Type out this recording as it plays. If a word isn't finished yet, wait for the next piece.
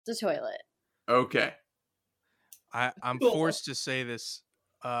the toilet. Okay. I'm forced to say this,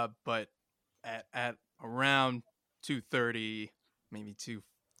 but at around 2:30, maybe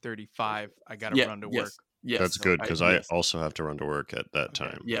 2:35, I gotta run to work. Yes, that's good because I also have to run to work at that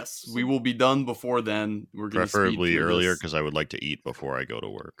time. Yes, we will be done before then. We're going preferably earlier because I would like to eat before I go to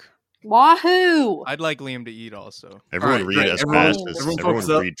work. Wahoo! I'd like Liam to eat also. Everyone read as fast as everyone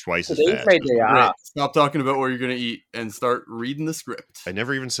read twice as fast. Stop talking about what you're going to eat and start reading the script. I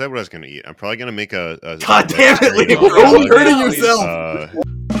never even said what I was going to eat. I'm probably going to make a God damn it, Liam! You're only hurting yourself.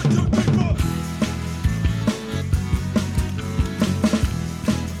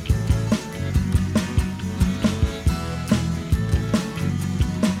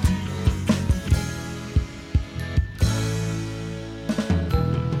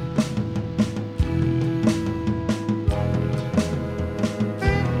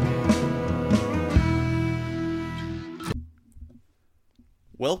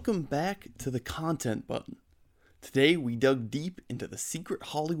 Welcome back to the content button. Today we dug deep into the secret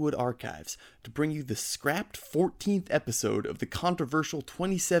Hollywood archives to bring you the scrapped 14th episode of the controversial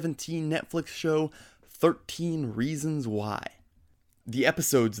 2017 Netflix show 13 Reasons Why. The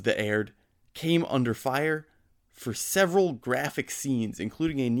episodes that aired came under fire for several graphic scenes,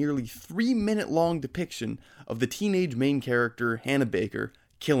 including a nearly 3-minute long depiction of the teenage main character Hannah Baker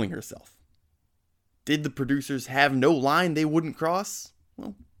killing herself. Did the producers have no line they wouldn't cross?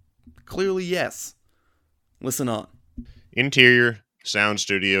 Well, clearly yes. Listen on. Interior, sound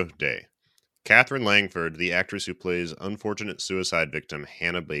studio, day. Catherine Langford, the actress who plays unfortunate suicide victim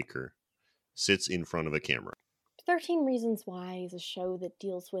Hannah Baker, sits in front of a camera. 13 Reasons Why is a show that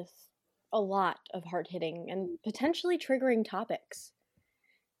deals with a lot of hard-hitting and potentially triggering topics.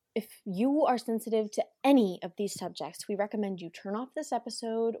 If you are sensitive to any of these subjects, we recommend you turn off this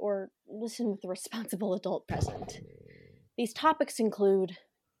episode or listen with a responsible adult present. These topics include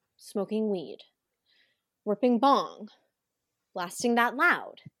smoking weed, ripping bong, blasting that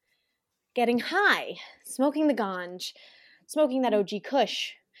loud, getting high, smoking the ganj, smoking that OG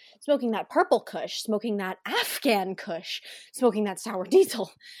Kush, smoking that purple Kush, smoking that Afghan Kush, smoking that sour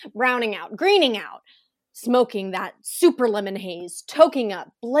diesel, browning out, greening out, smoking that super lemon haze, toking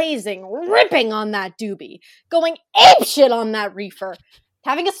up, blazing, ripping on that doobie, going apeshit on that reefer,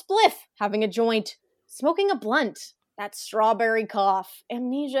 having a spliff, having a joint, smoking a blunt, that strawberry cough,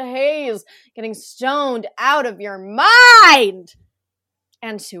 amnesia haze, getting stoned out of your mind,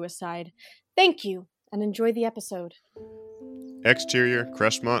 and suicide. Thank you, and enjoy the episode. Exterior,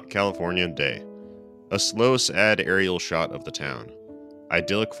 Crestmont, California, day. A slow, sad aerial shot of the town.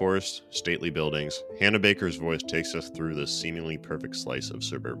 Idyllic forest, stately buildings. Hannah Baker's voice takes us through this seemingly perfect slice of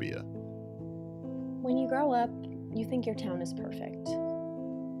suburbia. When you grow up, you think your town is perfect.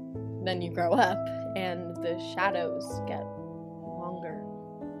 Then you grow up, and the shadows get longer.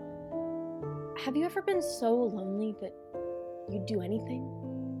 Have you ever been so lonely that you'd do anything?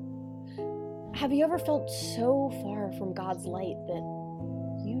 Have you ever felt so far from God's light that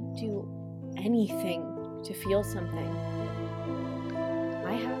you'd do anything to feel something?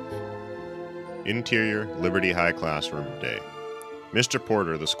 I have. Interior, Liberty High classroom, day. Mr.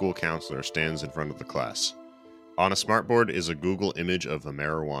 Porter, the school counselor, stands in front of the class. On a smartboard is a Google image of a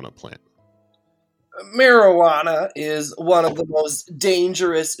marijuana plant. Marijuana is one of the most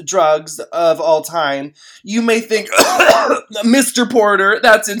dangerous drugs of all time. You may think, Mr. Porter,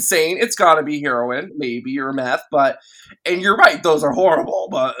 that's insane. It's gotta be heroin, maybe, or meth, and you're right, those are horrible,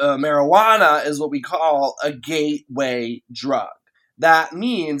 but marijuana is what we call a gateway drug. That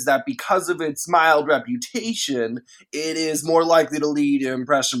means that because of its mild reputation, it is more likely to lead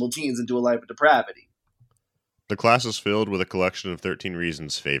impressionable teens into a life of depravity. The class is filled with a collection of 13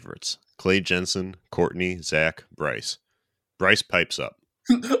 Reasons favorites. Clay Jensen, Courtney, Zach, Bryce. Bryce pipes up.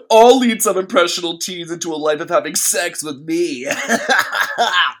 All lead some impressionable teens into a life of having sex with me.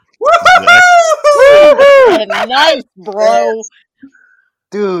 Nice, bro.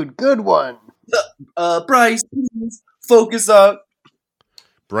 Dude, good one. Bryce, please focus up.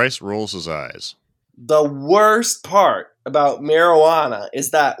 Bryce rolls his eyes. The worst part about marijuana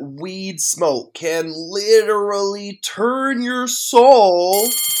is that weed smoke can literally turn your soul.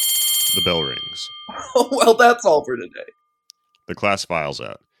 The bell rings. Well, that's all for today. The class files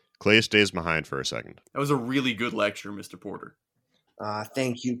out. Clay stays behind for a second. That was a really good lecture, Mr. Porter.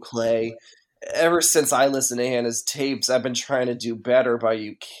 Thank you, Clay. Ever since I listened to Hannah's tapes, I've been trying to do better by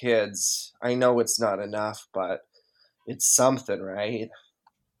you kids. I know it's not enough, but it's something, right?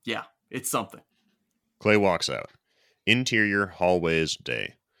 Yeah, it's something. Clay walks out. Interior, hallways,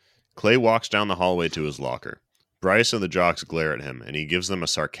 day. Clay walks down the hallway to his locker. Bryce and the jocks glare at him, and he gives them a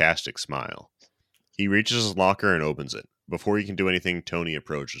sarcastic smile. He reaches his locker and opens it. Before he can do anything, Tony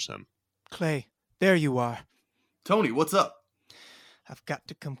approaches him. Clay, there you are. Tony, what's up? I've got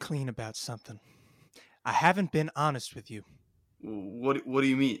to come clean about something. I haven't been honest with you. What do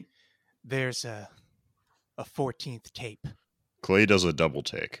you mean? There's a 14th tape. Clay does a double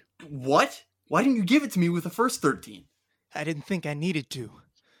take. What? Why didn't you give it to me with the first 13? I didn't think I needed to.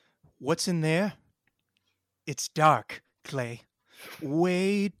 What's in there? It's dark, Clay.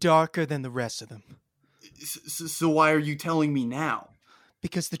 Way darker than the rest of them. So why are you telling me now?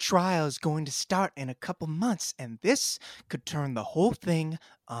 Because the trial is going to start in a couple months, and this could turn the whole thing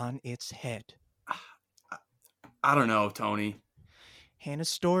on its head. I don't know, Tony. Hannah's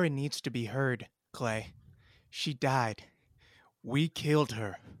story needs to be heard, Clay. She died. We killed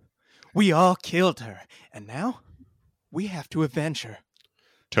her. We all killed her. And now, we have to avenge her.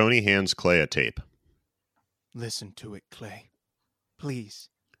 Tony hands Clay a tape. Listen to it, Clay. Please.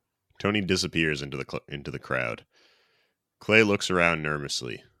 Tony disappears into the crowd. Clay looks around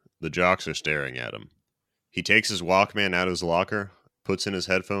nervously. The jocks are staring at him. He takes his Walkman out of his locker, puts in his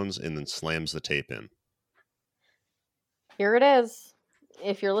headphones, and then slams the tape in. Here it is.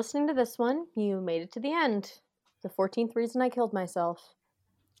 If you're listening to this one, you made it to the end. The 14th reason I killed myself.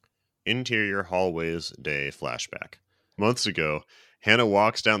 Interior hallways day flashback. Months ago, Hannah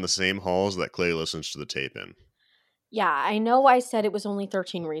walks down the same halls that Clay listens to the tape in. Yeah, I know I said it was only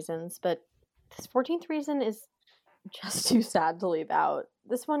 13 reasons, but this 14th reason is just too sad to leave out.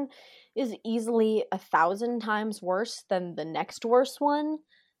 This one is easily 1,000 times worse than the next worst one.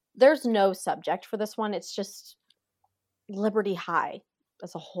 There's no subject for this one. It's just Liberty High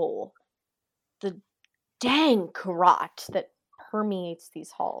as a whole. The dang karate that permeates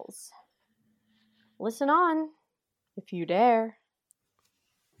these halls. Listen on, if you dare.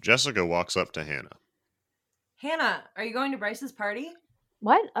 Jessica walks up to Hannah. Hannah, are you going to Bryce's party?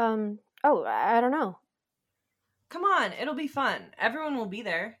 What? Oh, I don't know. Come on, it'll be fun. Everyone will be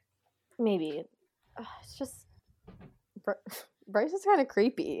there. Maybe. It's just... Bryce is kind of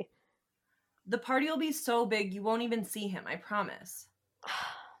creepy. The party will be so big you won't even see him, I promise.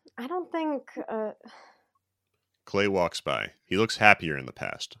 I don't think... Clay walks by. He looks happier in the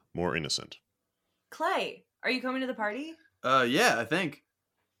past, more innocent. Clay, are you coming to the party? Yeah, I think.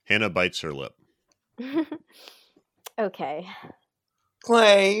 Hannah bites her lip. Okay.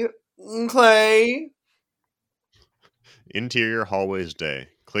 Clay. Interior hallways day.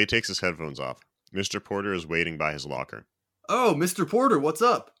 Clay takes his headphones off. Mr. Porter is waiting by his locker. Oh, Mr. Porter, what's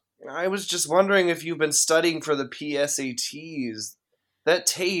up? I was just wondering if you've been studying for the PSATs. That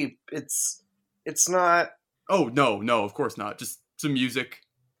tape, it's not... Oh, no, of course not. Just some music.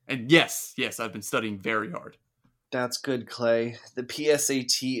 And yes, I've been studying very hard. That's good, Clay. The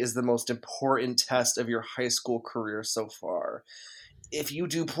PSAT is the most important test of your high school career so far. If you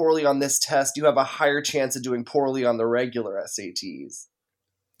do poorly on this test, you have a higher chance of doing poorly on the regular SATs.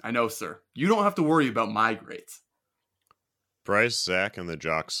 I know, sir. You don't have to worry about my grades. Bryce, Zach, and the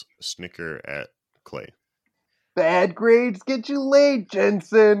jocks snicker at Clay. Bad grades get you laid,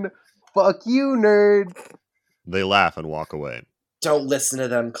 Jensen. Fuck you, nerd. They laugh and walk away. Don't listen to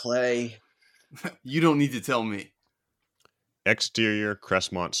them, Clay. You don't need to tell me. Exterior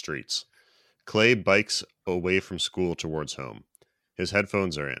Crestmont streets. Clay bikes away from school towards home. His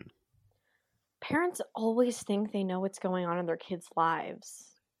headphones are in. Parents always think they know what's going on in their kids'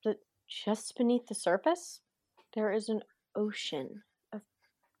 lives. But just beneath the surface, there is an ocean of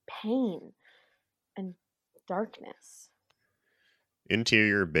pain and darkness.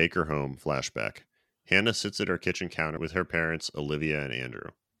 Interior Baker home flashback. Hannah sits at her kitchen counter with her parents, Olivia and Andrew.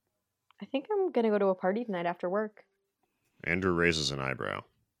 I think I'm going to go to a party tonight after work. Andrew raises an eyebrow.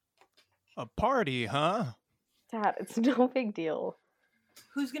 A party, huh? Dad, it's no big deal.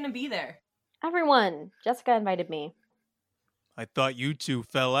 Who's gonna be there? Everyone. Jessica invited me. I thought you two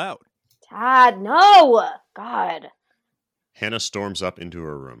fell out. Dad, no! God. Hannah storms up into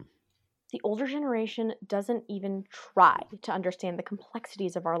her room. The older generation doesn't even try to understand the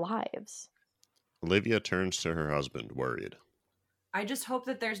complexities of our lives. Olivia turns to her husband, worried. I just hope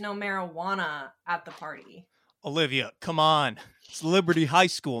that there's no marijuana at the party. Olivia, come on. It's Liberty High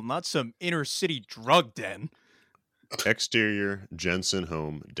School, not some inner city drug den. Exterior Jensen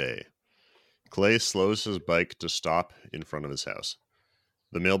home day. Clay slows his bike to stop in front of his house.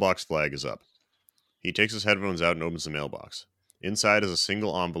 The mailbox flag is up. He takes his headphones out and opens the mailbox. Inside is a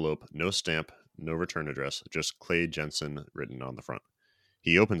single envelope, no stamp, no return address, just Clay Jensen written on the front.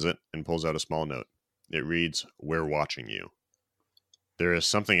 He opens it and pulls out a small note. It reads, "We're watching you." There is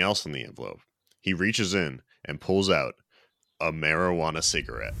something else in the envelope. He reaches in and pulls out a marijuana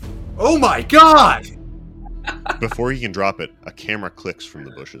cigarette. Oh my god! Before he can drop it, a camera clicks from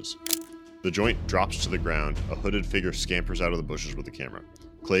the bushes. The joint drops to the ground. A hooded figure scampers out of the bushes with the camera.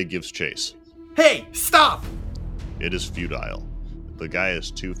 Clay gives chase. Hey, stop! It is futile. The guy is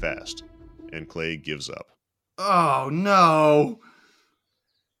too fast, and Clay gives up. Oh, no!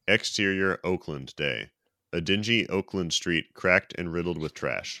 Exterior Oakland day. A dingy Oakland street cracked and riddled with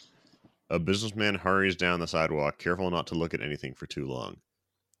trash. A businessman hurries down the sidewalk, careful not to look at anything for too long.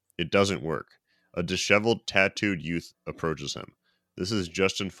 It doesn't work. A disheveled, tattooed youth approaches him. This is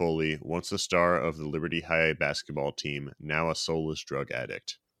Justin Foley, once the star of the Liberty High basketball team, now a soulless drug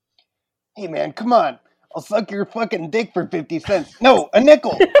addict. Hey, man, come on. I'll suck your fucking dick for 50 cents. No, a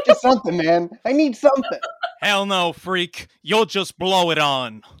nickel. Just something, man. I need something. Hell no, freak. You'll just blow it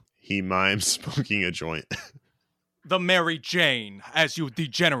on. He mimes smoking a joint. The Mary Jane, as you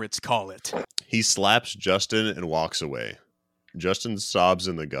degenerates call it. He slaps Justin and walks away. Justin sobs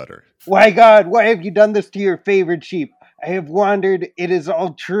in the gutter. Why, God, why have you done this to your favorite sheep? I have wandered, it is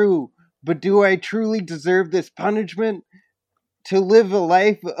all true. But do I truly deserve this punishment? To live a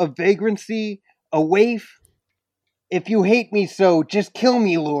life of vagrancy, a waif? If you hate me so, just kill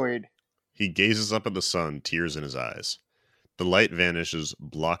me, Lord. He gazes up at the sun, tears in his eyes. The light vanishes,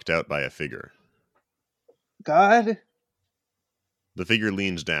 blocked out by a figure. God? The figure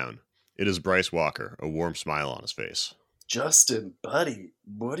leans down. It is Bryce Walker, a warm smile on his face. Justin, buddy,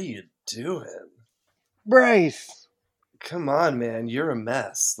 what are you doing? Bryce! Come on, man, you're a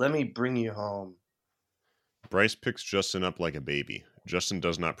mess. Let me bring you home. Bryce picks Justin up like a baby. Justin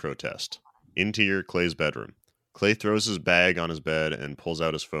does not protest. Interior Clay's bedroom. Clay throws his bag on his bed and pulls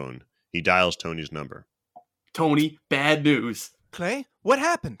out his phone. He dials Tony's number. Tony, bad news. Clay, what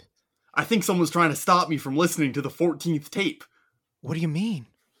happened? I think someone's trying to stop me from listening to the 14th tape. What do you mean?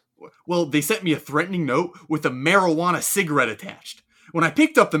 Well, they sent me a threatening note with a marijuana cigarette attached. When I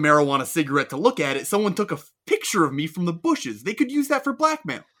picked up the marijuana cigarette to look at it, someone took a picture of me from the bushes. They could use that for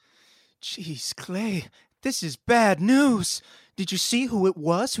blackmail. Jeez, Clay, this is bad news. Did you see who it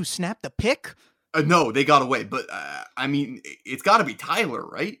was who snapped the pic? No, they got away, but, it's gotta be Tyler,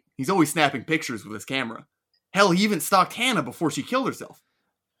 right? He's always snapping pictures with his camera. Hell, he even stalked Hannah before she killed herself.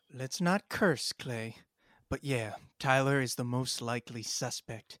 Let's not curse, Clay. But yeah, Tyler is the most likely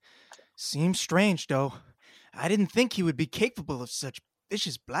suspect. Seems strange, though. I didn't think he would be capable of such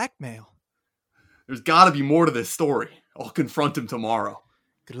vicious blackmail. There's gotta be more to this story. I'll confront him tomorrow.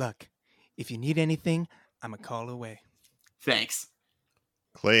 Good luck. If you need anything, I'm a call away. Thanks.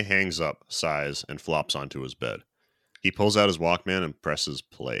 Clay hangs up, sighs, and flops onto his bed. He pulls out his Walkman and presses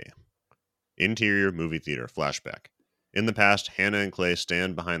play. Interior movie theater flashback. In the past, Hannah and Clay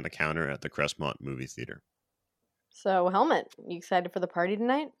stand behind the counter at the Crestmont movie theater. So, Helmet, you excited for the party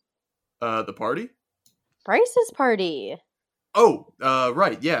tonight? The party? Bryce's party. Oh,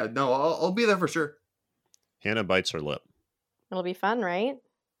 right, yeah, no, I'll be there for sure. Hannah bites her lip. It'll be fun, right?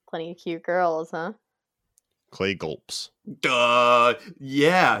 Plenty of cute girls, huh? Clay gulps.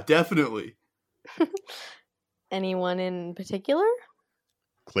 Yeah, definitely. Anyone in particular?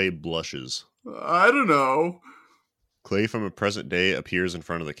 Clay blushes. I don't know. Clay from a present day appears in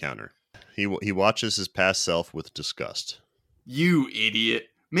front of the counter. He watches his past self with disgust. You idiot.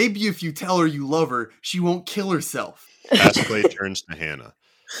 Maybe if you tell her you love her, she won't kill herself. Past Clay turns to Hannah.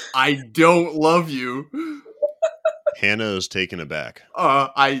 I don't love you. Hannah is taken aback.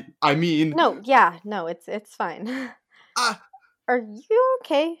 I mean... No, it's fine. Are you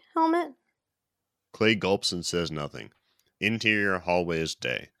okay, Helmet? Clay gulps and says nothing. Interior hallways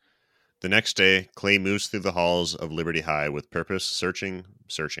day. The next day, Clay moves through the halls of Liberty High with purpose, searching.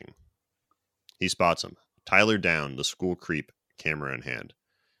 He spots him. Tyler down, the school creep, camera in hand.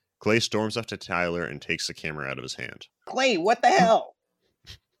 Clay storms up to Tyler and takes the camera out of his hand. Clay, what the hell?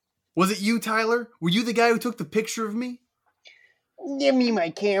 Was it you, Tyler? Were you the guy who took the picture of me? Give me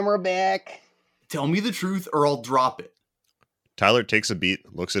my camera back. Tell me the truth or I'll drop it. Tyler takes a beat,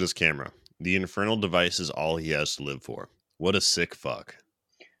 looks at his camera. The infernal device is all he has to live for. What a sick fuck.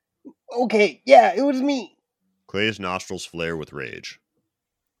 Okay, yeah, it was me. Clay's nostrils flare with rage.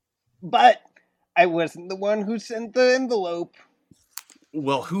 But I wasn't the one who sent the envelope.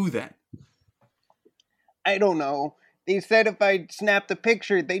 Well, who then? I don't know. They said if I snapped the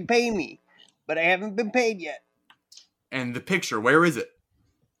picture, they'd pay me. But I haven't been paid yet. And the picture, where is it?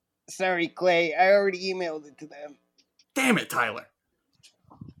 Sorry, Clay. I already emailed it to them. Damn it, Tyler.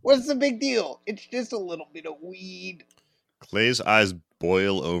 What's the big deal? It's just a little bit of weed. Clay's eyes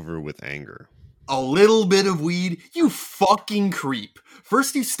boil over with anger. A little bit of weed? You fucking creep.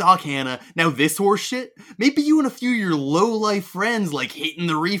 First you stalk Hannah, now this horse shit? Maybe you and a few of your low-life friends like hitting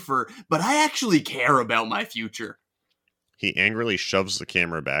the reefer, but I actually care about my future. He angrily shoves the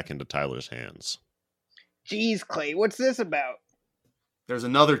camera back into Tyler's hands. Jeez, Clay, what's this about? There's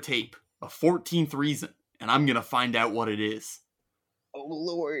another tape. A 14th reason, and I'm gonna find out what it is. Oh,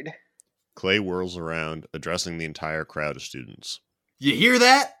 Lord. Clay whirls around, addressing the entire crowd of students. You hear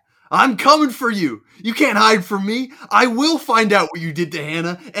that? I'm coming for you. You can't hide from me. I will find out what you did to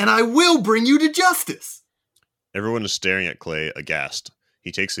Hannah, and I will bring you to justice. Everyone is staring at Clay, aghast.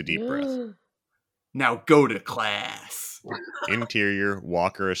 He takes a deep breath. Now go to class. Interior,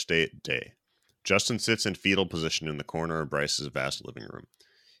 Walker Estate, day. Justin sits in fetal position in the corner of Bryce's vast living room.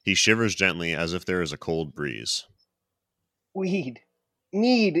 He shivers gently as if there is a cold breeze. Weed.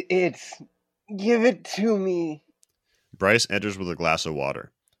 Need it. Give it to me. Bryce enters with a glass of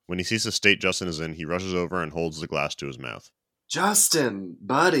water. When he sees the state Justin is in, he rushes over and holds the glass to his mouth. Justin,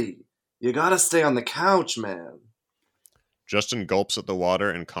 buddy, you gotta stay on the couch, man. Justin gulps at the water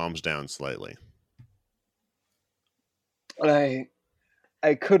and calms down slightly. I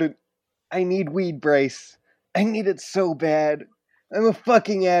couldn't. I need weed, Bryce. I need it so bad. I'm a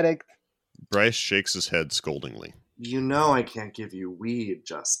fucking addict. Bryce shakes his head scoldingly. You know I can't give you weed,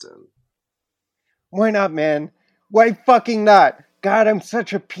 Justin. Why not, man? Why fucking not? God, I'm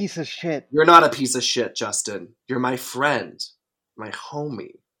such a piece of shit. You're not a piece of shit, Justin. You're my friend, my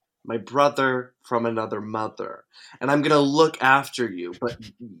homie, my brother from another mother. And I'm gonna look after you, but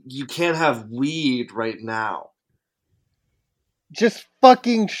you can't have weed right now. Just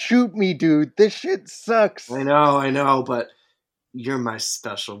fucking shoot me, dude. This shit sucks. I know, but you're my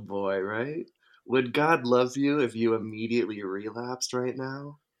special boy, right? Would God love you if you immediately relapsed right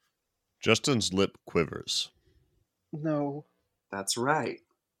now? Justin's lip quivers. No. That's right.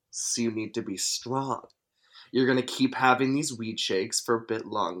 So you need to be strong. You're gonna keep having these weed shakes for a bit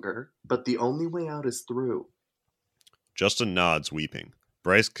longer, but the only way out is through. Justin nods, weeping.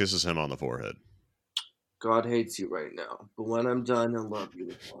 Bryce kisses him on the forehead. God hates you right now, but when I'm done, he'll love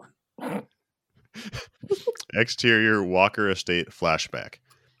you again. Exterior, Walker Estate, flashback.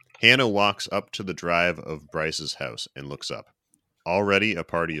 Hannah walks up to the drive of Bryce's house and looks up. Already, a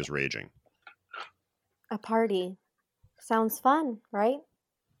party is raging. A party. Sounds fun, right?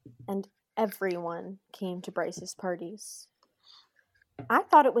 And everyone came to Bryce's parties. I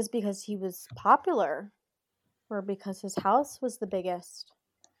thought it was because he was popular, or because his house was the biggest.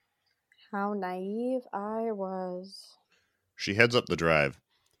 How naive I was. She heads up the drive.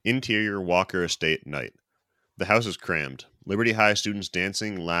 Interior, Walker Estate, night. The house is crammed. Liberty High students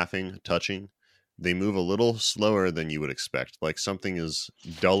dancing, laughing, touching. They move a little slower than you would expect, like something is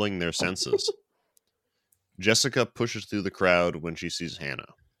dulling their senses. Jessica pushes through the crowd when she sees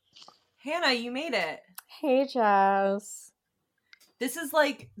Hannah. Hannah, you made it. Hey, Jess. This is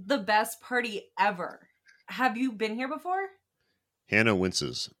like the best party ever. Have you been here before? Hannah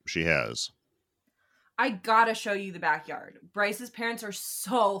winces. She has. I gotta show you the backyard. Bryce's parents are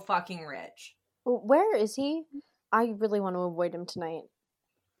so fucking rich. Where is he? I really want to avoid him tonight.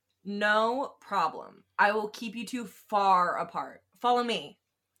 No problem. I will keep you two far apart. Follow me.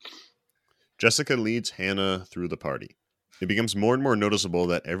 Jessica leads Hannah through the party. It becomes more and more noticeable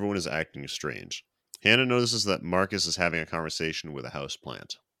that everyone is acting strange. Hannah notices that Marcus is having a conversation with a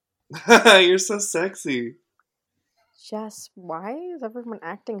houseplant. You're so sexy. Jess, why is everyone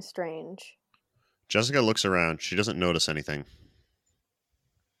acting strange? Jessica looks around. She doesn't notice anything.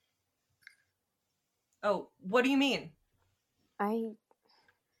 Oh, what do you mean? I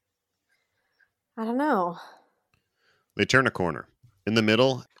don't know. They turn a corner. In the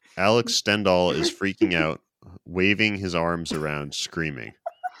middle, Alex Stendhal is freaking out, waving his arms around, screaming.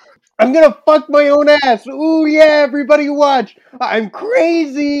 I'm gonna fuck my own ass. Ooh, yeah, everybody watch. I'm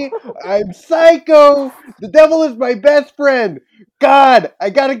crazy. I'm psycho. The devil is my best friend. God, I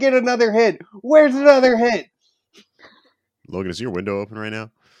gotta get another hit. Where's another hit? Logan, is your window open right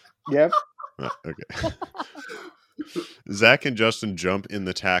now? Yep. Oh, okay. Zach and Justin jump in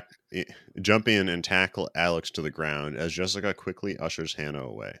and tackle Alex to the ground as Jessica quickly ushers Hannah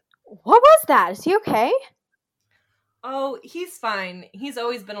away. What was that? Is he okay? Oh, he's fine. He's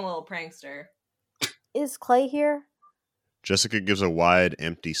always been a little prankster. Is Clay here? Jessica gives a wide,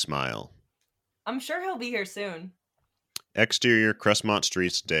 empty smile. I'm sure he'll be here soon. Exterior, Crestmont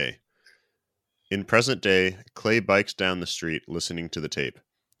Streets, day. In present day, Clay bikes down the street listening to the tape.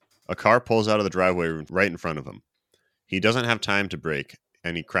 A car pulls out of the driveway right in front of him. He doesn't have time to brake,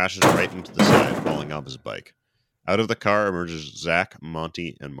 and he crashes right into the side, falling off his bike. Out of the car emerges Zach,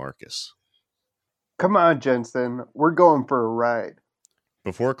 Monty, and Marcus. Come on, Jensen. We're going for a ride.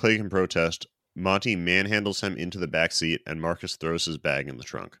 Before Clay can protest, Monty manhandles him into the back seat, and Marcus throws his bag in the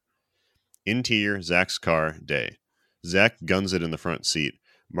trunk. Interior, Zach's car, day. Zach guns it in the front seat.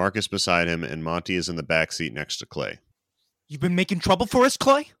 Marcus beside him, and Monty is in the back seat next to Clay. You've been making trouble for us,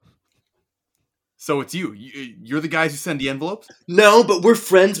 Clay? So it's you. You're the guys who send the envelopes? No, but we're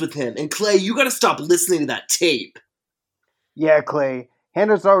friends with him. And Clay, you gotta stop listening to that tape. Yeah, Clay.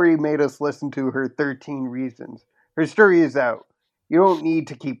 Hannah's already made us listen to her 13 reasons. Her story is out. You don't need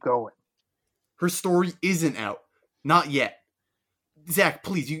to keep going. Her story isn't out. Not yet. Zach,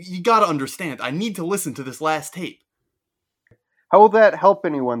 please, you gotta understand. I need to listen to this last tape. How will that help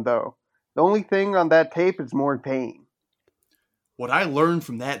anyone, though? The only thing on that tape is more pain. What I learned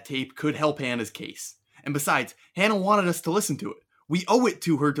from that tape could help Hannah's case. And besides, Hannah wanted us to listen to it. We owe it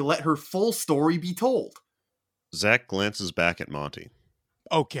to her to let her full story be told. Zach glances back at Monty.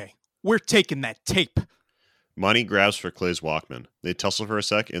 Okay, we're taking that tape. Monty grabs for Clay's Walkman. They tussle for a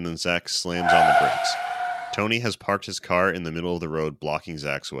sec, and then Zach slams on the brakes. Tony has parked his car in the middle of the road, blocking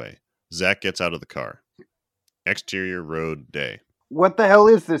Zach's way. Zach gets out of the car. Exterior road, day. What the hell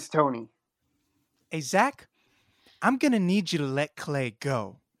is this, Tony? Hey, Zach, I'm gonna need you to let Clay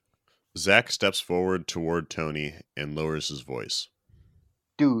go. Zach steps forward toward Tony and lowers his voice.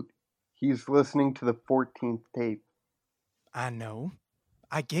 Dude, he's listening to the 14th tape. I know.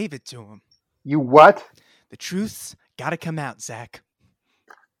 I gave it to him. You what? The truth's gotta come out, Zach.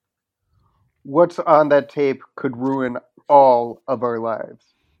 What's on that tape could ruin all of our lives.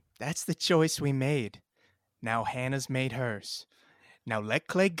 That's the choice we made. Now Hannah's made hers. Now let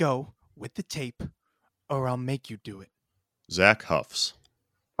Clay go with the tape, or I'll make you do it. Zach huffs.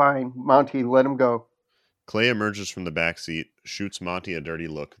 Fine, Monty, let him go. Clay emerges from the back seat, shoots Monty a dirty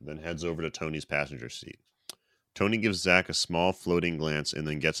look, then heads over to Tony's passenger seat. Tony gives Zach a small floating glance and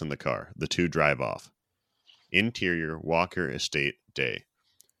then gets in the car. The two drive off. Interior, Walker Estate, day.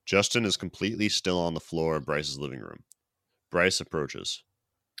 Justin is completely still on the floor of Bryce's living room. Bryce approaches.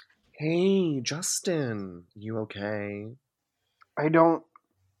 Hey, Justin. You okay? I don't...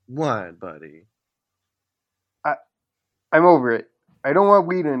 What, buddy? I'm over it. I don't want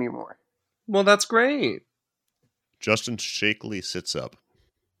weed anymore. Well, that's great. Justin shakily sits up.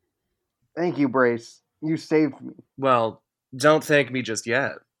 Thank you, Bryce. You saved me. Well, don't thank me just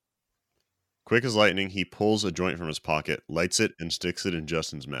yet. Quick as lightning, he pulls a joint from his pocket, lights it, and sticks it in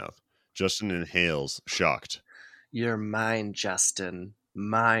Justin's mouth. Justin inhales, shocked. You're mine, Justin.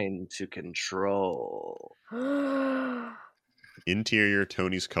 Mine to control. Interior,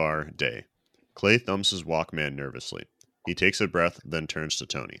 Tony's car, day. Clay thumbs his Walkman nervously. He takes a breath, then turns to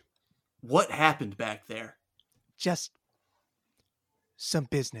Tony. What happened back there? Just some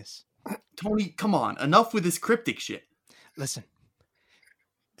business. Tony, come on. Enough with this cryptic shit. Listen,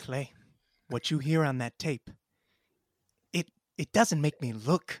 Clay, what you hear on that tape, it doesn't make me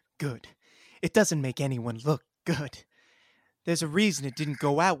look good. It doesn't make anyone look good. There's a reason it didn't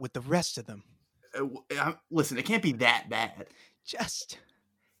go out with the rest of them. Listen, it can't be that bad. Just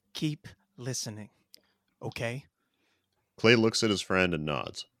keep listening, okay? Clay looks at his friend and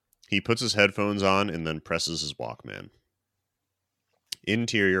nods. He puts his headphones on and then presses his Walkman.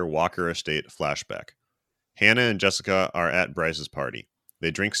 Interior, Walker Estate, flashback. Hannah and Jessica are at Bryce's party. They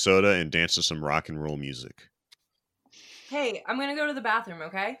drink soda and dance to some rock and roll music. Hey, I'm gonna go to the bathroom,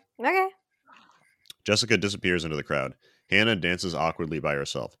 okay? Okay. Jessica disappears into the crowd. Hannah dances awkwardly by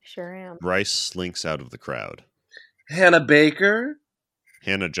herself. Sure am. Bryce slinks out of the crowd. Hannah Baker?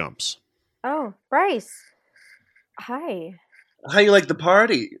 Hannah jumps. Oh, Bryce. Hi. How you like the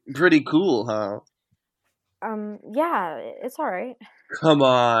party? Pretty cool, huh? Yeah, it's alright. Come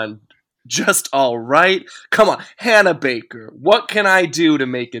on. Just alright? Come on, Hannah Baker. What can I do to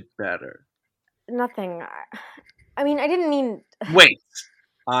make it better? Nothing. I mean, I didn't mean... Wait.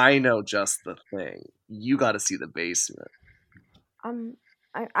 I know just the thing. You gotta see the basement. I'm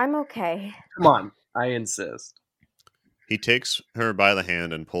okay. Come on. I insist. He takes her by the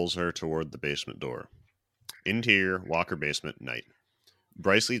hand and pulls her toward the basement door. Interior, Walker basement, night.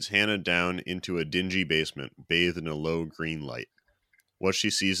 Bryce leads Hannah down into a dingy basement, bathed in a low green light. What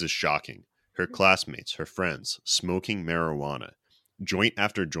she sees is shocking. Her classmates, her friends, smoking marijuana. Joint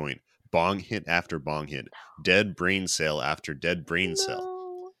after joint, bong hit after bong hit, dead brain cell after dead brain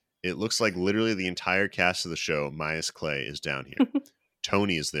cell. It looks like literally the entire cast of the show, minus Clay, is down here.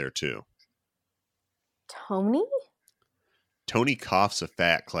 Tony is there too. Tony? Tony coughs a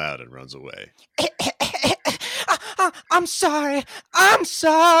fat cloud and runs away. I'm sorry. I'm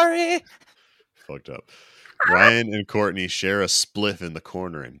sorry. Fucked up. Ryan and Courtney share a spliff in the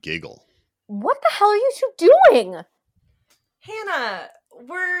corner and giggle. What the hell are you two doing? Hannah,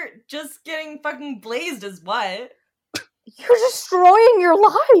 we're just getting fucking blazed as what? You're destroying your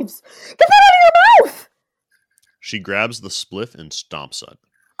lives. Get that out of your mouth. She grabs the spliff and stomps it.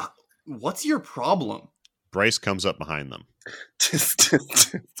 What's your problem? Bryce comes up behind them.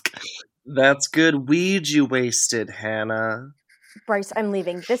 That's good weed you wasted, Hannah. Bryce, I'm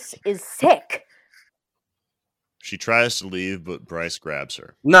leaving. This is sick. She tries to leave, but Bryce grabs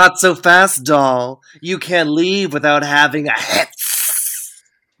her. Not so fast, doll. You can't leave without having a hit.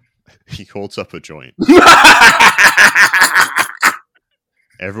 He holds up a joint.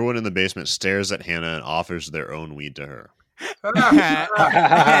 Everyone in the basement stares at Hannah and offers their own weed to her.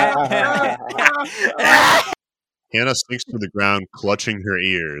 Hannah sinks to the ground, clutching her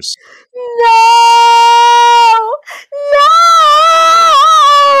ears. No! No!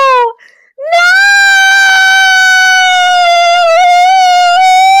 No!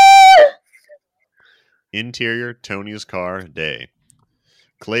 Interior, Tony's car, day.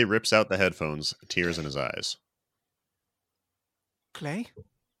 Clay rips out the headphones, tears in his eyes. Clay?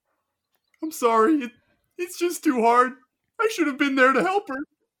 I'm sorry. It's just too hard. I should have been there to help her.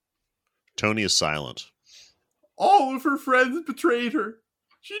 Tony is silent. All of her friends betrayed her.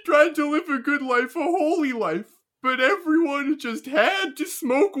 She tried to live a good life, a holy life, but everyone just had to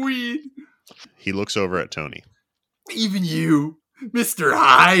smoke weed. He looks over at Tony. Even you, Mr.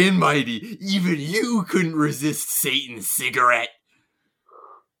 High and Mighty, even you couldn't resist Satan's cigarette.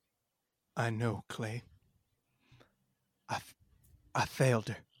 I know, Clay. I failed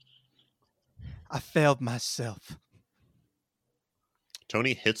her. I failed myself.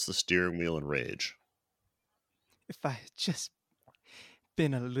 Tony hits the steering wheel in rage. If I had just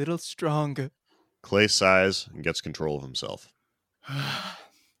been a little stronger. Clay sighs and gets control of himself.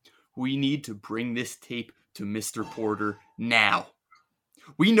 We need to bring this tape to Mr. Porter now.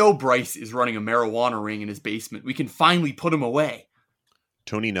 We know Bryce is running a marijuana ring in his basement. We can finally put him away.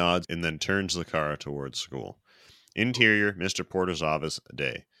 Tony nods and then turns the car towards school. Interior, Mr. Porter's office,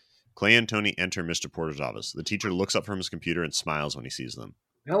 day. Clay and Tony enter Mr. Porter's office. The teacher looks up from his computer and smiles when he sees them.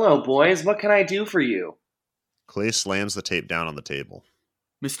 Hello, boys. What can I do for you? Clay slams the tape down on the table.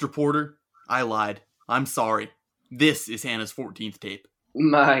 Mr. Porter, I lied. I'm sorry. This is Hannah's 14th tape.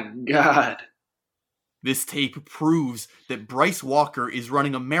 My God. This tape proves that Bryce Walker is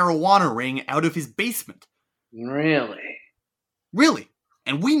running a marijuana ring out of his basement. Really? Really?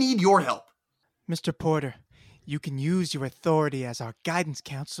 And we need your help. Mr. Porter, you can use your authority as our guidance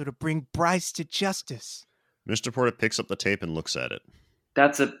counselor to bring Bryce to justice. Mr. Porter picks up the tape and looks at it.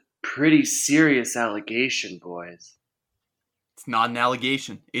 That's a pretty serious allegation, boys. It's not an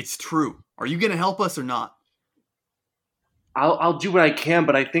allegation. It's true. Are you going to help us or not? I'll do what I can,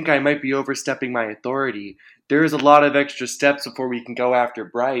 but I think I might be overstepping my authority. There's a lot of extra steps before we can go after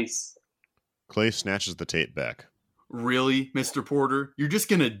Bryce. Clay snatches the tape back. Really, Mr. Porter? You're just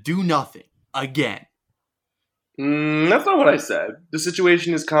going to do nothing. Again. That's not what I said. The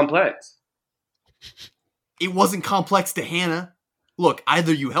situation is complex. It wasn't complex to Hannah. Look,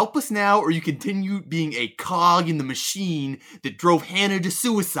 either you help us now or you continue being a cog in the machine that drove Hannah to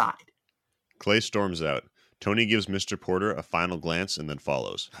suicide. Clay storms out. Tony gives Mr. Porter a final glance and then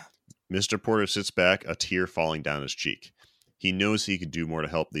follows. Mr. Porter sits back, a tear falling down his cheek. He knows he could do more to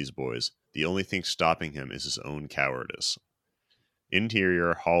help these boys. The only thing stopping him is his own cowardice.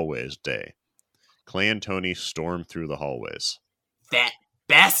 Interior, hallways, day. Clay and Tony storm through the hallways. That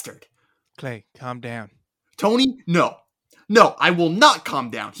bastard! Clay, calm down. Tony, no. No, I will not calm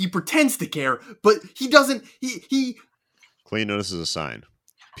down. He pretends to care, but he doesn't. He... Clay notices a sign.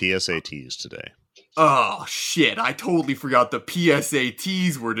 PSATs today. Oh, shit. I totally forgot the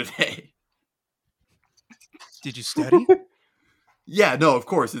PSATs were today. Did you study? Yeah, no, of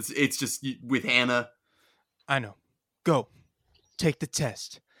course. It's just with Hannah. I know. Go. Take the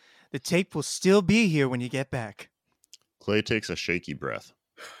test. The tape will still be here when you get back. Clay takes a shaky breath.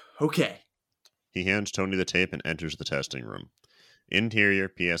 Okay. He hands Tony the tape and enters the testing room. Interior,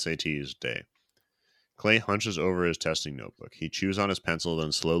 PSATs, day. Clay hunches over his testing notebook. He chews on his pencil,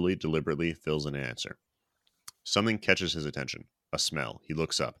 then slowly, deliberately fills in an answer. Something catches his attention. A smell. He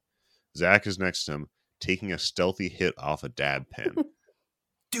looks up. Zach is next to him, taking a stealthy hit off a dab pen.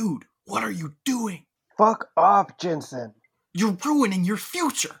 Dude, what are you doing? Fuck off, Jensen. You're ruining your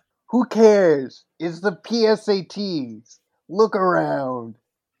future. Who cares? It's the PSATs. Look around.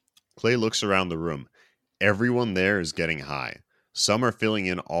 Clay looks around the room. Everyone there is getting high. Some are filling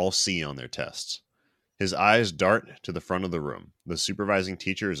in all C on their tests. His eyes dart to the front of the room. The supervising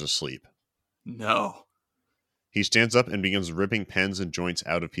teacher is asleep. No. He stands up and begins ripping pens and joints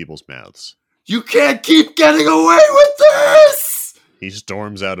out of people's mouths. You can't keep getting away with this! He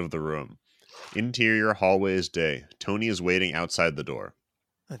storms out of the room. Interior, hallways, day. Tony is waiting outside the door.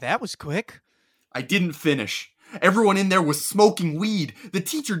 That was quick. I didn't finish. Everyone in there was smoking weed. The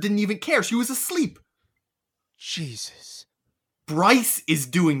teacher didn't even care. She was asleep. Jesus. Bryce is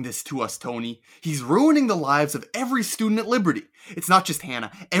doing this to us, Tony. He's ruining the lives of every student at Liberty. It's not just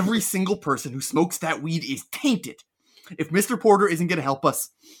Hannah. Every single person who smokes that weed is tainted. If Mr. Porter isn't going to help us...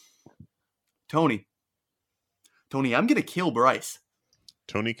 Tony, Tony, I'm gonna kill Bryce.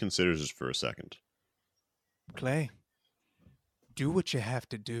 Tony considers this for a second. Clay, do what you have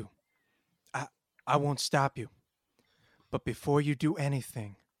to do. I won't stop you. But before you do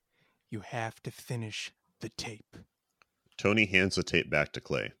anything, you have to finish the tape. Tony hands the tape back to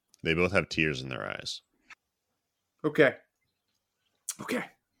Clay. They both have tears in their eyes. Okay.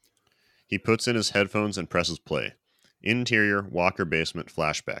 He puts in his headphones and presses play. Interior, Walker basement,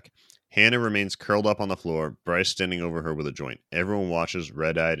 flashback. Hannah remains curled up on the floor, Bryce standing over her with a joint. Everyone watches,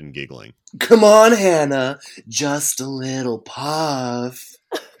 red-eyed and giggling. Come on, Hannah. Just a little puff.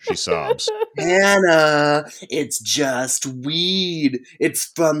 She sobs. Hannah, it's just weed. It's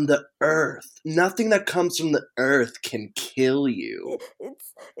from the earth. Nothing that comes from the earth can kill you.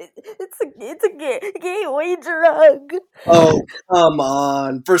 It's a gateway drug. Oh, come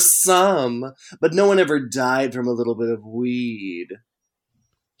on. For some. But no one ever died from a little bit of weed.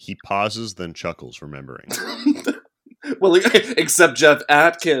 He pauses, then chuckles, remembering. Well, except Jeff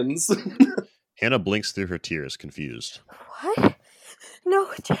Atkins. Hannah blinks through her tears, confused. What?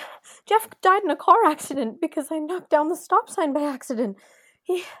 No, Jeff died in a car accident because I knocked down the stop sign by accident.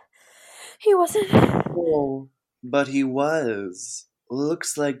 He wasn't... Oh, but he was.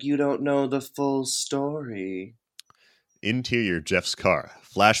 Looks like you don't know the full story. Interior Jeff's car.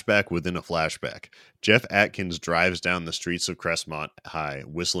 Flashback within a flashback. Jeff Atkins drives down the streets of Crestmont High,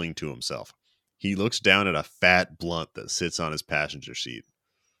 whistling to himself. He looks down at a fat blunt that sits on his passenger seat.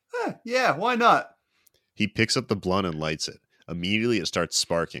 Yeah, why not? He picks up the blunt and lights it. Immediately it starts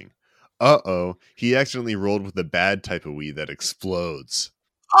sparking. Uh-oh, he accidentally rolled with the bad type of weed that explodes.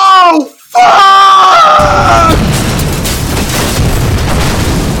 Oh, fuck!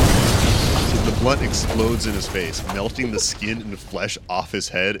 The blunt explodes in his face, melting the skin and flesh off his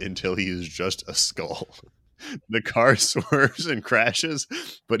head until he is just a skull. The car swerves and crashes,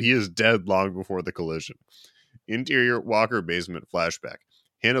 but he is dead long before the collision. Interior Walker basement flashback.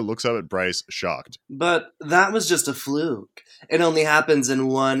 Hannah looks up at Bryce, shocked. But that was just a fluke. It only happens in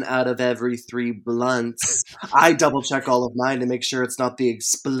 1 out of every 3 blunts. I double-check all of mine to make sure it's not the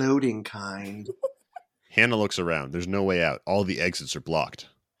exploding kind. Hannah looks around. There's no way out. All the exits are blocked.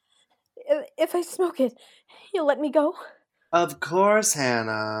 If I smoke it, you'll let me go? Of course,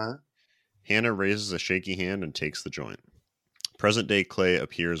 Hannah. Hannah raises a shaky hand and takes the joint. Present-day Clay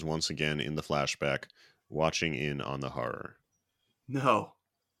appears once again in the flashback, watching in on the horror. No.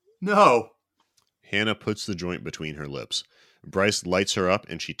 Hannah puts the joint between her lips. Bryce lights her up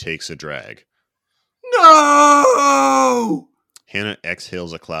and she takes a drag. No! Hannah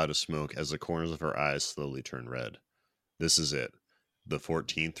exhales a cloud of smoke as the corners of her eyes slowly turn red. This is it. The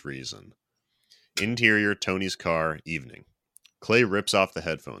 14th reason. Interior Tony's car, evening. Clay rips off the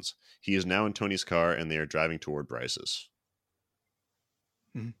headphones. He is now in Tony's car and they are driving toward Bryce's.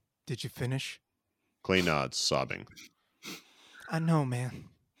 Did you finish? Clay nods, sobbing. I know, man.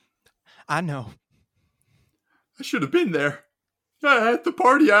 I know. I should have been there. At the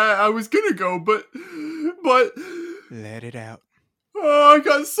party, I was gonna go, but... Let it out. Oh, I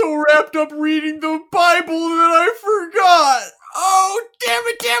got so wrapped up reading the Bible that I forgot! Oh, damn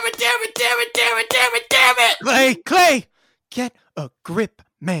it! Clay! Get a grip,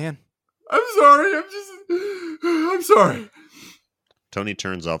 man. I'm sorry. Tony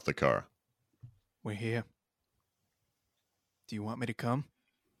turns off the car. We're here. Do you want me to come?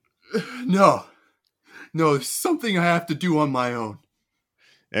 No, there's something I have to do on my own.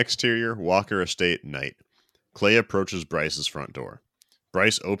 Exterior, Walker Estate, night. Clay approaches Bryce's front door.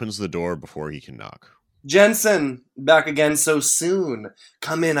 Bryce opens the door before he can knock. Jensen, back again so soon.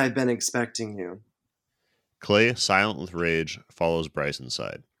 Come in, I've been expecting you. Clay, silent with rage, follows Bryce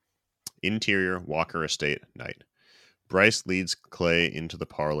inside. Interior, Walker Estate, night. Bryce leads Clay into the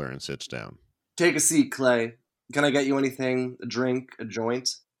parlor and sits down. Take a seat, Clay. Can I get you anything? A drink? A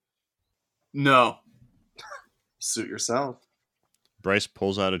joint? No. Suit yourself. Bryce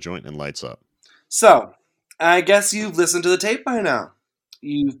pulls out a joint and lights up. So, I guess you've listened to the tape by now.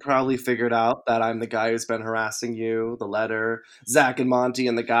 You've probably figured out that I'm the guy who's been harassing you, the letter, Zach and Monty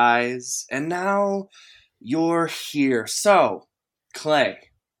and the guys, and now you're here. So, Clay,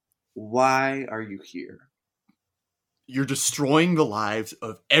 why are you here? You're destroying the lives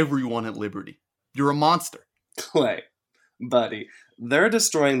of everyone at Liberty. You're a monster. Clay, buddy, they're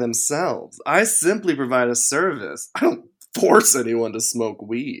destroying themselves. I simply provide a service. I don't force anyone to smoke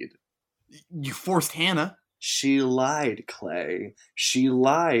weed. You forced Hannah. She lied, Clay. She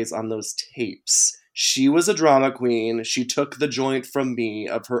lies on those tapes. She was a drama queen. She took the joint from me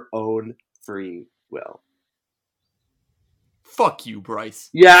of her own free will. Fuck you, Bryce.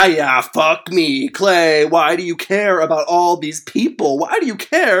 Yeah, fuck me, Clay. Why do you care about all these people? Why do you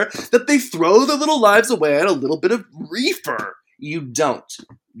care that they throw their little lives away on a little bit of reefer? You don't.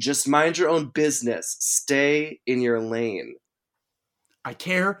 Just mind your own business. Stay in your lane. I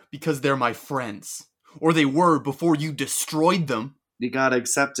care because they're my friends. Or they were before you destroyed them. You gotta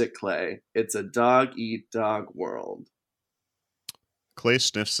accept it, Clay. It's a dog-eat-dog world. Clay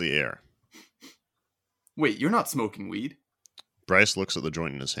sniffs the air. Wait, you're not smoking weed? Bryce looks at the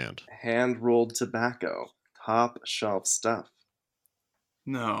joint in his hand. Hand-rolled tobacco. Top-shelf stuff.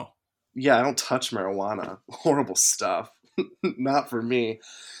 No. Yeah, I don't touch marijuana. Horrible stuff. Not for me.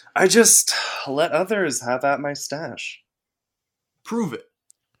 I just let others have at my stash. Prove it.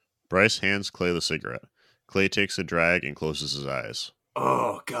 Bryce hands Clay the cigarette. Clay takes a drag and closes his eyes.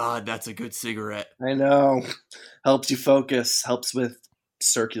 Oh, God, that's a good cigarette. I know. Helps you focus. Helps with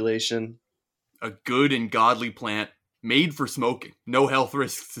circulation. A good and godly plant, made for smoking. No health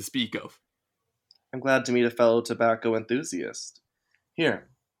risks to speak of. I'm glad to meet a fellow tobacco enthusiast. Here,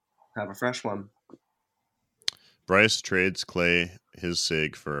 have a fresh one. Bryce trades Clay his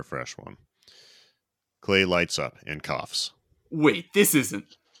cig for a fresh one. Clay lights up and coughs. Wait, this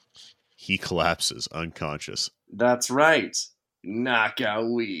isn't... He collapses, unconscious. That's right. Knockout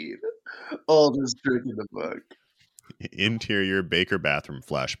weed. Oldest trick in the book. Interior Baker bathroom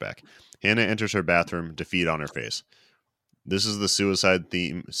flashback. Hannah enters her bathroom, defeat on her face. This is the suicide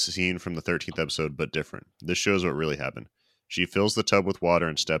theme scene from the 13th episode, but different. This shows what really happened. She fills the tub with water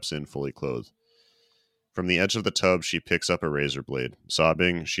and steps in fully clothed. From the edge of the tub, she picks up a razor blade.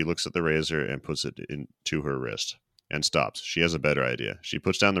 Sobbing, she looks at the razor and puts it into her wrist. And stops. She has a better idea. She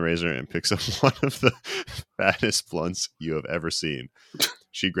puts down the razor and picks up one of the fattest blunts you have ever seen.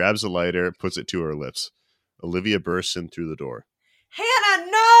 She grabs a lighter, puts it to her lips. Olivia bursts in through the door. Hannah,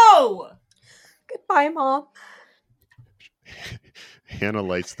 no! Goodbye, Mom. Hannah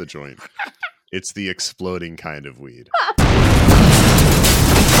lights the joint. It's the exploding kind of weed.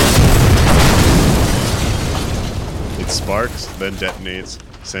 It sparks, then detonates,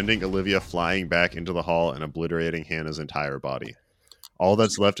 sending Olivia flying back into the hall and obliterating Hannah's entire body. All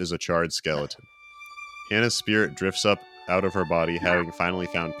that's left is a charred skeleton. Hannah's spirit drifts up out of her body, having finally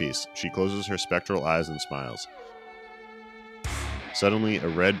found peace. She closes her spectral eyes and smiles. Suddenly, a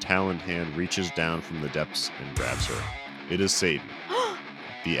red taloned hand reaches down from the depths and grabs her. It is Satan,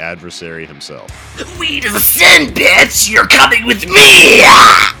 the adversary himself. Weed is a sin, bitch! You're coming with me!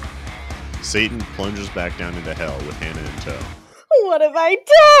 Satan plunges back down into hell with Hannah in tow. What have I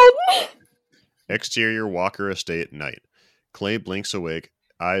done? Exterior Walker Estate night. Clay blinks awake,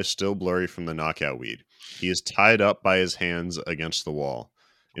 eyes still blurry from the knockout weed. He is tied up by his hands against the wall.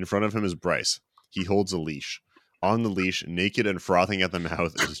 In front of him is Bryce. He holds a leash. On the leash, naked and frothing at the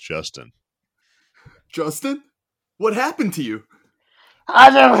mouth, is Justin. Justin? What happened to you?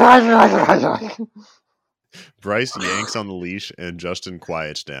 Bryce yanks on the leash and Justin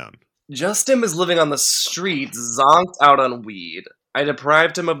quiets down. Justin is living on the street, zonked out on weed. I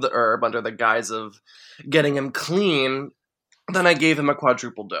deprived him of the herb under the guise of getting him clean. Then I gave him a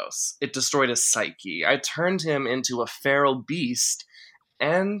quadruple dose. It destroyed his psyche. I turned him into a feral beast,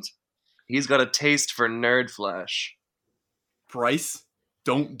 and he's got a taste for nerd flesh. Bryce,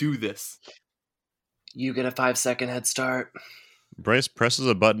 don't do this. You get a 5-second head start. Bryce presses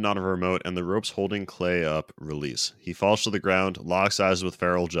a button on a remote and the ropes holding Clay up release. He falls to the ground, locks eyes with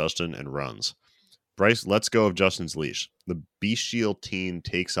feral Justin, and runs. Bryce lets go of Justin's leash. The bestial teen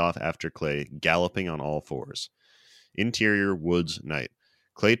takes off after Clay, galloping on all fours. Interior woods night.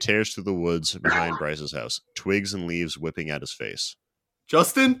 Clay tears through the woods behind Bryce's house, twigs and leaves whipping at his face.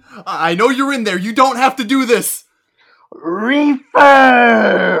 Justin, I know you're in there. You don't have to do this.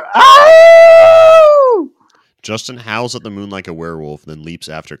 Reefer! Ow! Justin howls at the moon like a werewolf, then leaps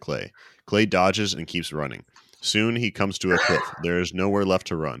after Clay. Clay dodges and keeps running. Soon he comes to a cliff. There is nowhere left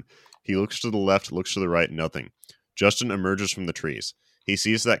to run. He looks to the left, looks to the right, nothing. Justin emerges from the trees. He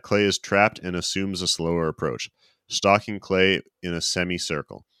sees that Clay is trapped and assumes a slower approach, stalking Clay in a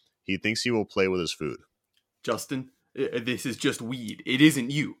semicircle. He thinks he will play with his food. Justin, this is just weed. It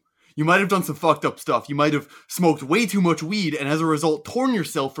isn't you. You might have done some fucked up stuff. You might have smoked way too much weed and as a result torn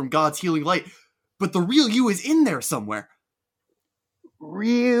yourself from God's healing light. But the real you is in there somewhere.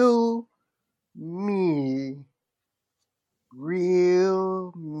 Real me.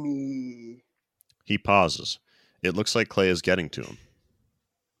 Real me. He pauses. It looks like Clay is getting to him.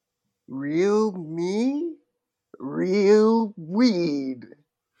 Real me? Real weed.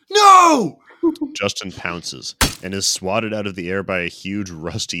 No! Justin pounces and is swatted out of the air by a huge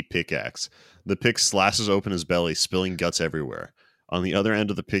rusty pickaxe. The pick slashes open his belly, spilling guts everywhere. On the other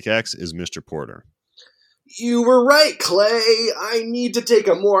end of the pickaxe is Mr. Porter. You were right, Clay. I need to take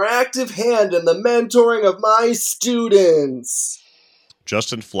a more active hand in the mentoring of my students.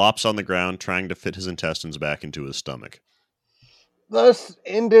 Justin flops on the ground, trying to fit his intestines back into his stomach. Thus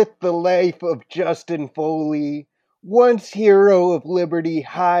endeth the life of Justin Foley, once hero of Liberty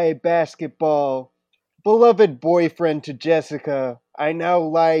High basketball. Beloved boyfriend to Jessica, I now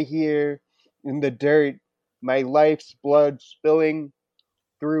lie here in the dirt, my life's blood spilling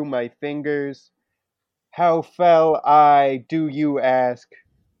through my fingers. How fell I, do you ask?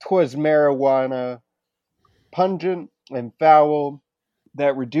 'Twas marijuana, pungent and foul,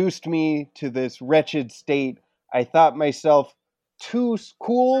 that reduced me to this wretched state. I thought myself too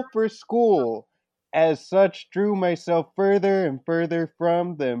cool for school. As such, drew myself further and further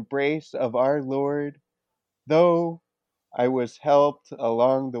from the embrace of our Lord. Though I was helped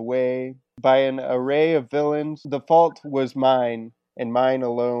along the way by an array of villains, the fault was mine, and mine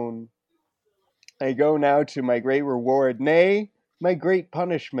alone. I go now to my great reward, nay, my great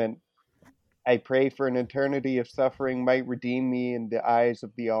punishment. I pray for an eternity of suffering might redeem me in the eyes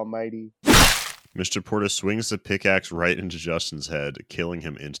of the Almighty. Mr. Porter swings the pickaxe right into Justin's head, killing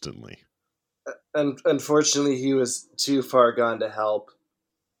him instantly. Unfortunately, he was too far gone to help.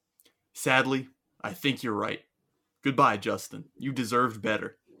 Sadly, I think you're right. Goodbye, Justin. You deserved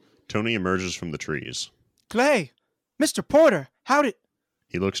better. Tony emerges from the trees. Clay! Mr. Porter, how did...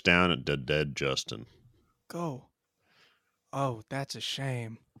 He looks down at the dead Justin. Go. Oh, that's a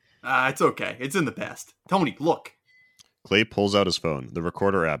shame. It's okay. It's in the past. Tony, look. Clay pulls out his phone. The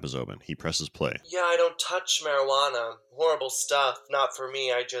recorder app is open. He presses play. Yeah, I don't touch marijuana. Horrible stuff. Not for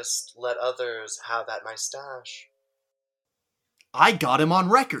me. I just let others have at my stash. I got him on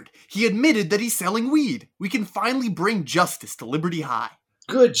record. He admitted that he's selling weed. We can finally bring justice to Liberty High.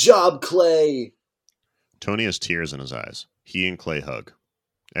 Good job, Clay. Tony has tears in his eyes. He and Clay hug.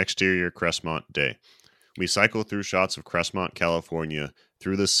 Exterior Crestmont day. We cycle through shots of Crestmont, California,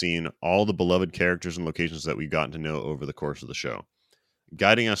 through this scene, all the beloved characters and locations that we've gotten to know over the course of the show.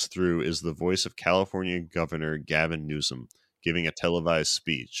 Guiding us through is the voice of California Governor Gavin Newsom, giving a televised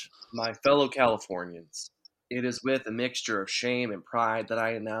speech. My fellow Californians, it is with a mixture of shame and pride that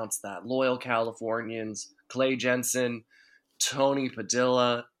I announce that loyal Californians, Clay Jensen, Tony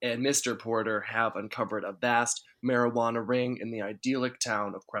Padilla, and Mr. Porter have uncovered a vast marijuana ring in the idyllic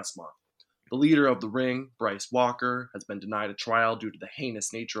town of Crestmont. The leader of the ring, Bryce Walker, has been denied a trial due to the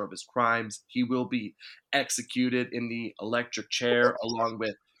heinous nature of his crimes. He will be executed in the electric chair along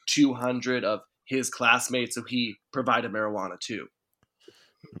with 200 of his classmates who he provided marijuana to.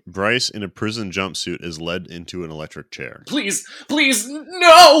 Bryce, in a prison jumpsuit, is led into an electric chair. Please,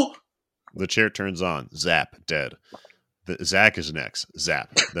 no! The chair turns on. Zap, dead. Zach is next.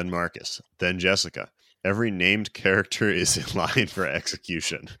 Zap. Then Marcus. Then Jessica. Every named character is in line for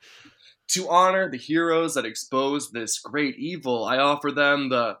execution. To honor the heroes that exposed this great evil, I offer them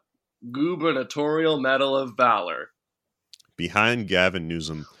the Gubernatorial Medal of Valor. Behind Gavin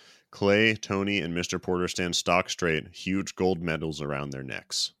Newsom, Clay, Tony, and Mr. Porter stand stock straight, huge gold medals around their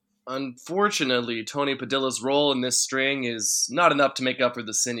necks. Unfortunately, Tony Padilla's role in this string is not enough to make up for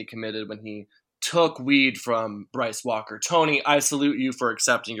the sin he committed when he took weed from Bryce Walker. Tony, I salute you for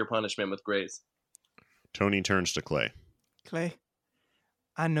accepting your punishment with grace. Tony turns to Clay. Clay,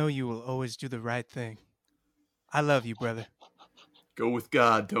 I know you will always do the right thing. I love you, brother. Go with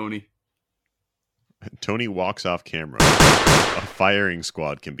God, Tony. Tony walks off camera. A firing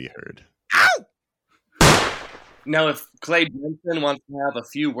squad can be heard. Ow! Now, if Clay Jensen wants to have a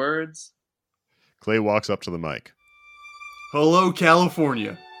few words. Clay walks up to the mic. Hello,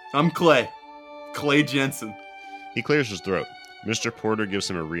 California. I'm Clay. Clay Jensen. He clears his throat. Mr. Porter gives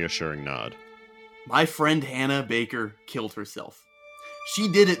him a reassuring nod. My friend Hannah Baker killed herself. She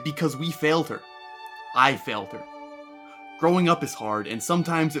did it because we failed her. I failed her. Growing up is hard, and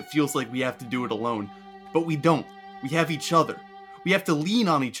sometimes it feels like we have to do it alone. But we don't. We have each other. We have to lean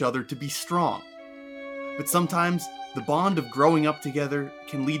on each other to be strong. But sometimes, the bond of growing up together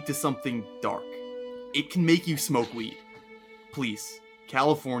can lead to something dark. It can make you smoke weed. Please,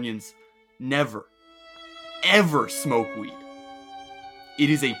 Californians, never, ever smoke weed. It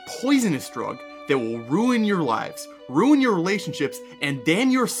is a poisonous drug that will ruin your lives, ruin your relationships, and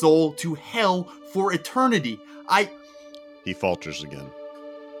damn your soul to hell for eternity. He falters again.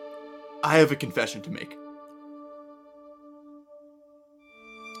 I have a confession to make.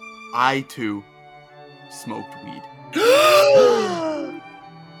 I, too, smoked weed.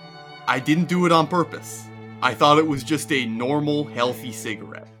 I didn't do it on purpose. I thought it was just a normal, healthy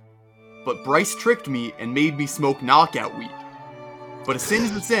cigarette. But Bryce tricked me and made me smoke knockout weed. But a sin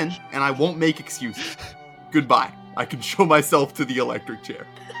is a sin, and I won't make excuses. Goodbye. I can show myself to the electric chair.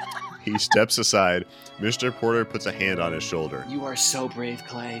 He steps aside. Mr. Porter puts a hand on his shoulder. You are so brave,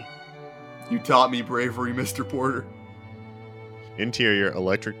 Clay. You taught me bravery, Mr. Porter. Interior,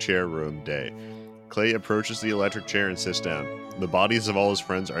 electric chair room, day. Clay approaches the electric chair and sits down. The bodies of all his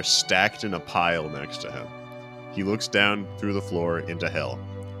friends are stacked in a pile next to him. He looks down through the floor into hell.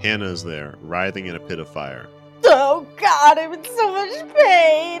 Hannah is there, writhing in a pit of fire. Oh God, I'm in so much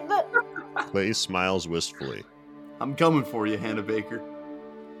pain. Clay smiles wistfully. I'm coming for you, Hannah Baker.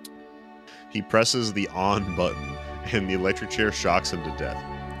 He presses the on button, and the electric chair shocks him to death.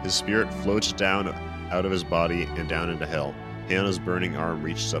 His spirit floats down out of his body and down into hell. Hannah's burning arm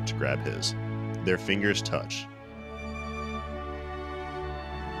reaches up to grab his. Their fingers touch.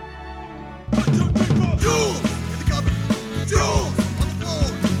 Jules! In the cupboard! Jules! On the floor!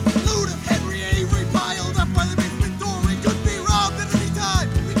 Loot of Henry Avery piled up by the basement door! We could be robbed at any time!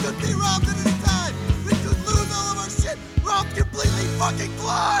 We could be robbed at any time! We could lose all of our shit! Robbed completely fucking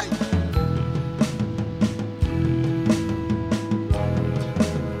blind!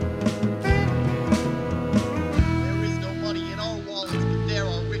 There is no money in our wallets, but there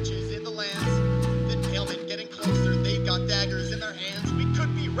are riches in the lands. The tailmen getting closer, they've got daggers in their hands. We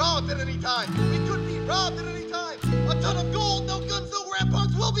could be robbed at any time! We could be robbed at any time! A ton of gold, no guns, no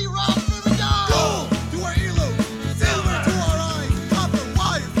ramparts, we'll be robbed